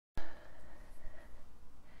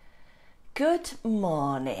Good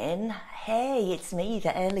morning. Hey, it's me,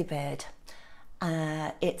 the early bird.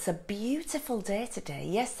 It's a beautiful day today.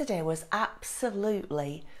 Yesterday was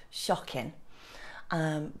absolutely shocking,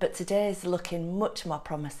 but today is looking much more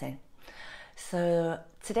promising. So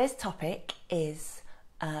today's topic is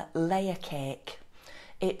layer cake.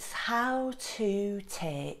 It's how to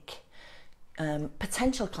take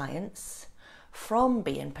potential clients from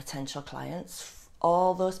being potential clients,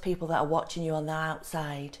 all those people that are watching you on the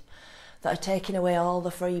outside, that are taking away all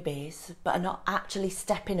the freebies but are not actually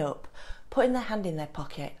stepping up, putting their hand in their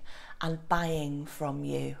pocket and buying from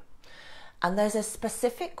you. And there's a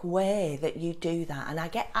specific way that you do that, and I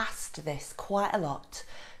get asked this quite a lot,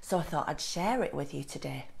 so I thought I'd share it with you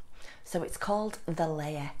today. So it's called the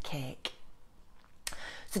layer cake.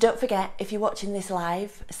 So don't forget, if you're watching this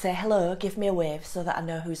live, say hello, give me a wave so that I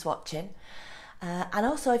know who's watching. And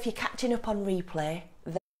also, if you're catching up on replay,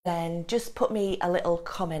 then just put me a little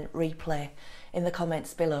comment replay in the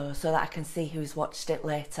comments below so that I can see who's watched it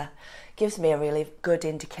later. Gives me a really good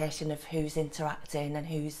indication of who's interacting and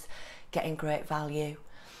who's getting great value.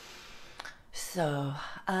 So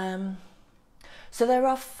there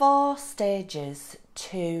are 4 stages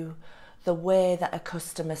to the way that a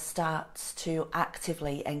customer starts to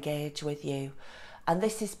actively engage with you, and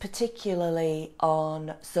this is particularly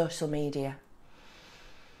on social media.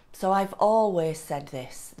 So I've always said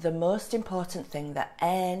this, the most important thing that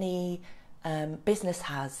any business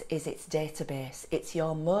has is its database. It's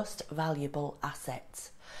your most valuable asset.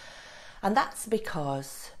 And that's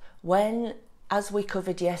because when, as we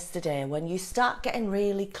covered yesterday, when you start getting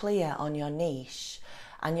really clear on your niche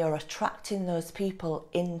and you're attracting those people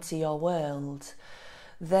into your world,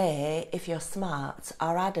 they, if you're smart,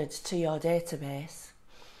 are added to your database.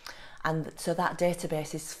 And so that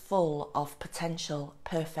database is full of potential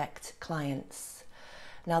perfect clients.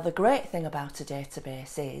 Now, the great thing about a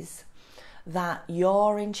database is that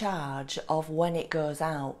you're in charge of when it goes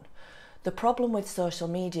out. The problem with social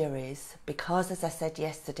media is, because as I said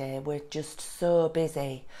yesterday, we're just so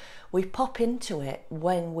busy, we pop into it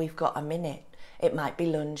when we've got a minute. It might be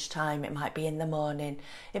lunchtime, it might be in the morning,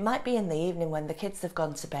 it might be in the evening when the kids have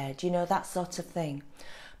gone to bed, you know, that sort of thing.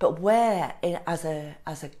 But where, as a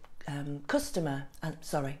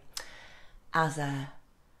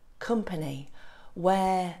company,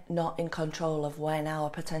 we're not in control of when our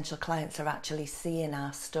potential clients are actually seeing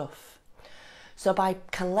our stuff. So by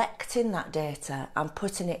collecting that data and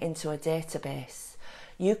putting it into a database,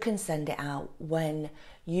 you can send it out when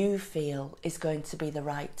you feel is going to be the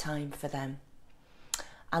right time for them.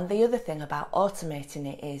 And the other thing about automating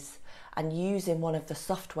it is, and using one of the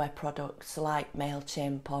software products like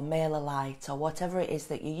MailChimp or MailerLite or whatever it is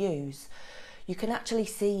that you use, you can actually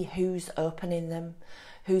see who's opening them,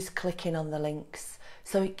 who's clicking on the links.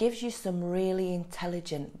 So it gives you some really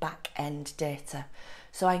intelligent back-end data.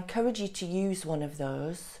 So I encourage you to use one of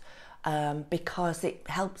those because it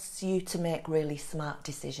helps you to make really smart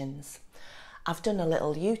decisions. I've done a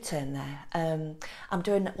little U-turn there. I'm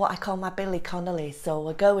doing what I call my Billy Connolly, so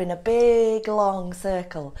we'll go in a big long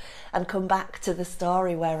circle and come back to the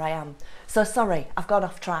story where I am. So sorry, I've gone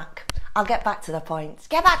off track. I'll get back to the point.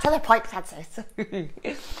 Get back to the point, Francis.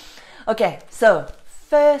 Okay, so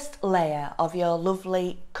first layer of your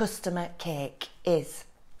lovely customer cake is,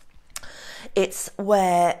 it's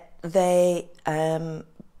where they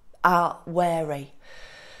are wary.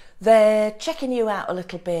 They're checking you out a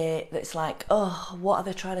little bit. It's like, oh, what are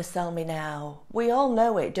they trying to sell me now? We all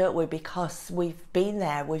know it, don't we? Because we've been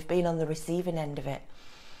there. We've been on the receiving end of it.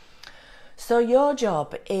 So your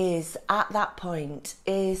job is, at that point,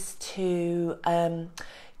 is to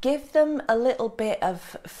give them a little bit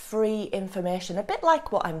of free information, a bit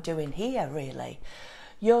like what I'm doing here, really.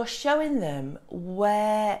 You're showing them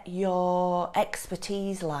where your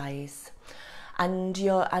expertise lies, and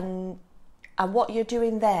what you're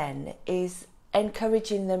doing then is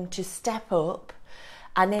encouraging them to step up,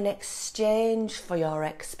 and in exchange for your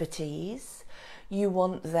expertise, you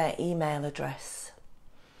want their email address.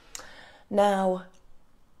 Now,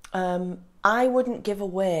 I wouldn't give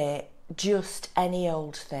away just any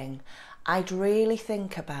old thing. I'd really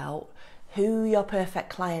think about who your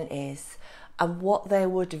perfect client is and what they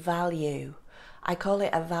would value. I call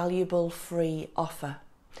it a valuable free offer.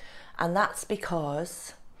 And that's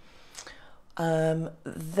because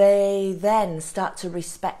they then start to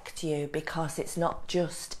respect you, because it's not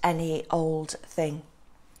just any old thing.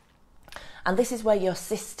 And this is where your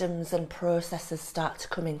systems and processes start to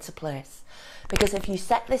come into place, because if you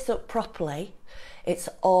set this up properly, it's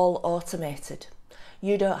all automated.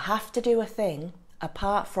 You don't have to do a thing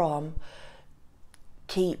apart from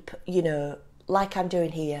keep, like I'm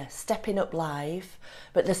doing here, stepping up live,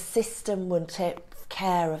 but the system will take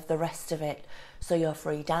care of the rest of it. So your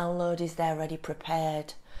free download is there ready,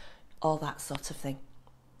 prepared, all that sort of thing.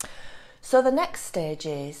 So the next stage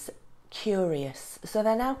is curious. So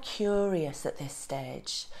they're now curious at this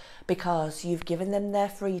stage because you've given them their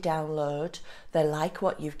free download, they like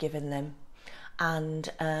what you've given them, and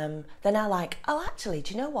they're now like, oh, actually,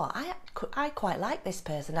 do you know what? I quite like this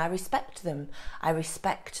person. I respect them. I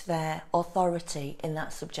respect their authority in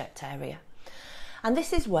that subject area. And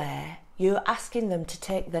this is where you're asking them to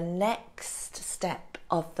take the next step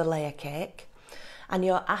of the layer cake, and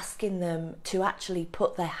you're asking them to actually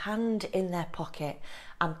put their hand in their pocket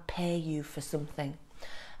and pay you for something.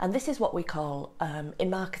 And this is what we call, in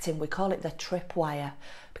marketing, we call it the tripwire,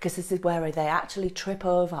 because this is where they actually trip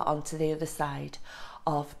over onto the other side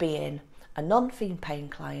of being a non-fee paying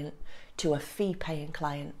client to a fee paying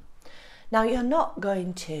client. Now, you're not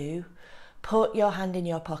going to put your hand in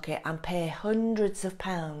your pocket and pay hundreds of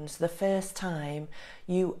pounds the first time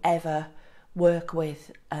you ever work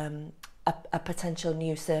with a potential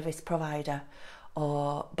new service provider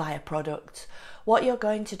or buy a product. What you're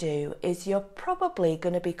going to do is you're probably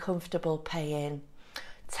going to be comfortable paying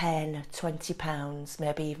 10, 20 pounds,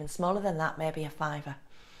 maybe even smaller than that, maybe a fiver.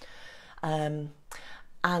 And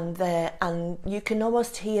you can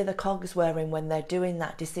almost hear the cogs whirring when they're doing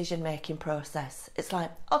that decision-making process. It's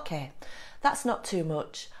like, okay, that's not too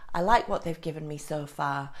much. I like what they've given me so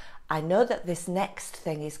far. I know that this next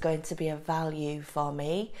thing is going to be of value for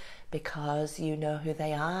me because you know who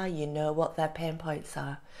they are, you know what their pain points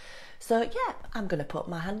are. So yeah, I'm going to put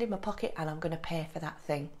my hand in my pocket and I'm going to pay for that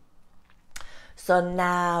thing. So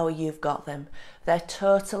now you've got them. They're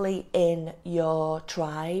totally in your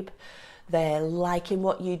tribe. They're liking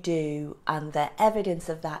what you do, and the evidence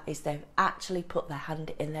of that is they've actually put their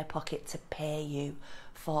hand in their pocket to pay you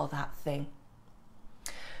for that thing.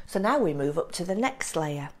 So now we move up to the next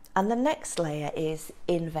layer, and the next layer is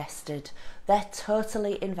invested. They're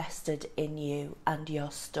totally invested in you and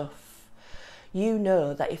your stuff. You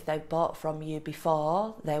know that if they've bought from you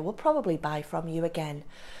before, they will probably buy from you again,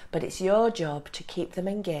 but it's your job to keep them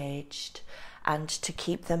engaged and to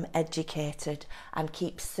keep them educated and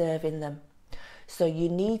keep serving them. So you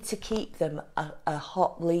need to keep them a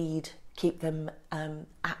hot lead, keep them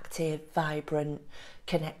active, vibrant,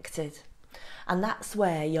 connected. And that's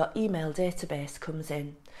where your email database comes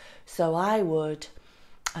in. So I would,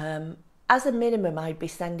 as a minimum, I'd be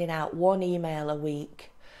sending out one email a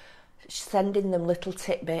week, sending them little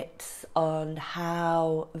tidbits on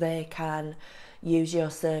how they can use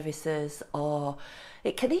your services, or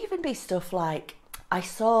it can even be stuff like, I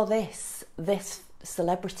saw this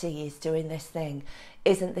celebrity is doing this thing,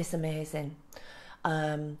 isn't this amazing?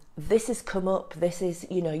 This has come up, this is,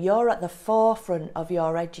 you know, you're at the forefront of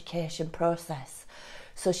your education process,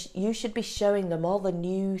 so you should be showing them all the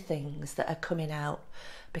new things that are coming out,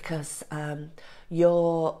 because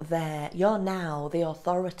you're now the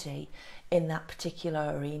authority in that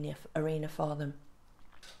particular arena for them.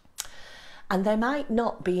 And they might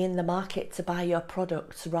not be in the market to buy your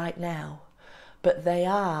products right now, but they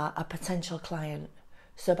are a potential client.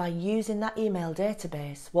 So by using that email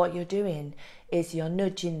database, what you're doing is you're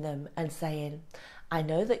nudging them and saying, I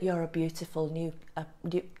know that you're a beautiful new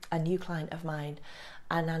client of mine,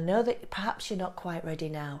 and I know that perhaps you're not quite ready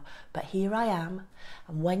now, but here I am,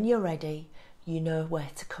 and when you're ready, you know where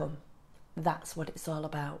to come. That's what it's all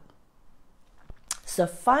about. So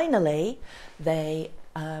finally, they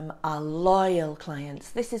are loyal clients.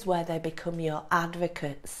 This is where they become your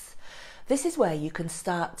advocates. This is where you can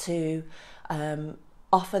start to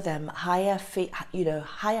offer them higher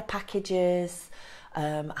packages,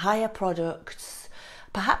 higher products.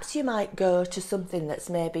 Perhaps you might go to something that's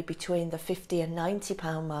maybe between the £50 and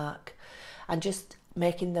 £90 mark, and just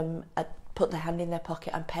making them put their hand in their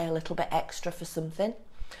pocket and pay a little bit extra for something.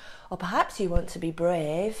 Or perhaps you want to be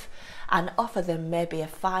brave and offer them maybe a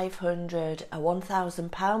 £500, a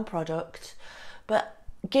 £1,000 product, but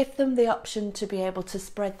give them the option to be able to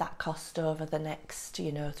spread that cost over the next,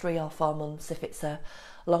 3 or 4 months if it's a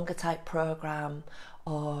longer type program,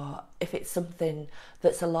 or if it's something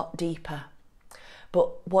that's a lot deeper.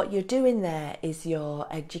 But what you're doing there is you're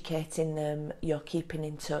educating them, you're keeping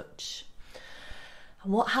in touch.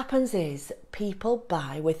 And what happens is people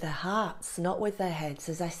buy with their hearts, not with their heads.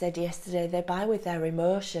 As I said yesterday, they buy with their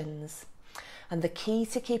emotions. And the key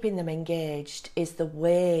to keeping them engaged is the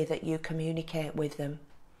way that you communicate with them.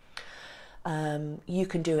 You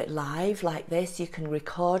can do it live like this, you can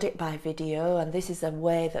record it by video, and this is a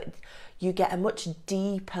way that you get a much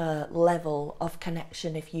deeper level of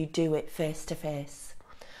connection if you do it face to face.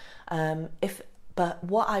 If But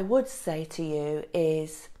what I would say to you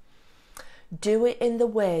is do it in the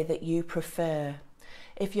way that you prefer.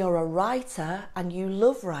 If you're a writer and you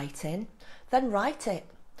love writing, then write it.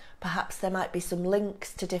 Perhaps there might be some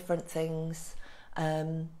links to different things.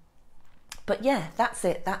 But yeah, that's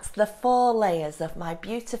it. That's the 4 layers of my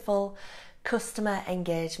beautiful customer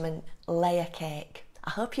engagement layer cake. I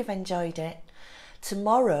hope you've enjoyed it.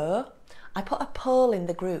 Tomorrow, I put a poll in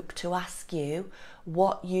the group to ask you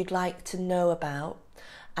what you'd like to know about.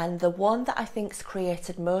 And the one that I think's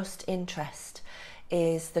created most interest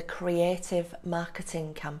is the creative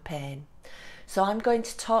marketing campaign. So I'm going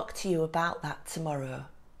to talk to you about that tomorrow.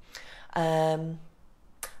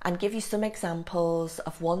 And give you some examples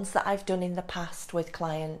of ones that I've done in the past with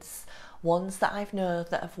clients, ones that I've known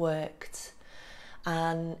that have worked.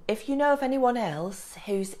 And if you know of anyone else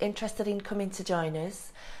who's interested in coming to join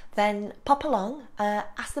us, then pop along,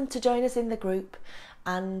 ask them to join us in the group,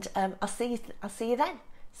 and I'll see you then.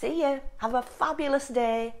 See you. Have a fabulous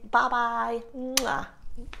day. Bye bye. Mwah.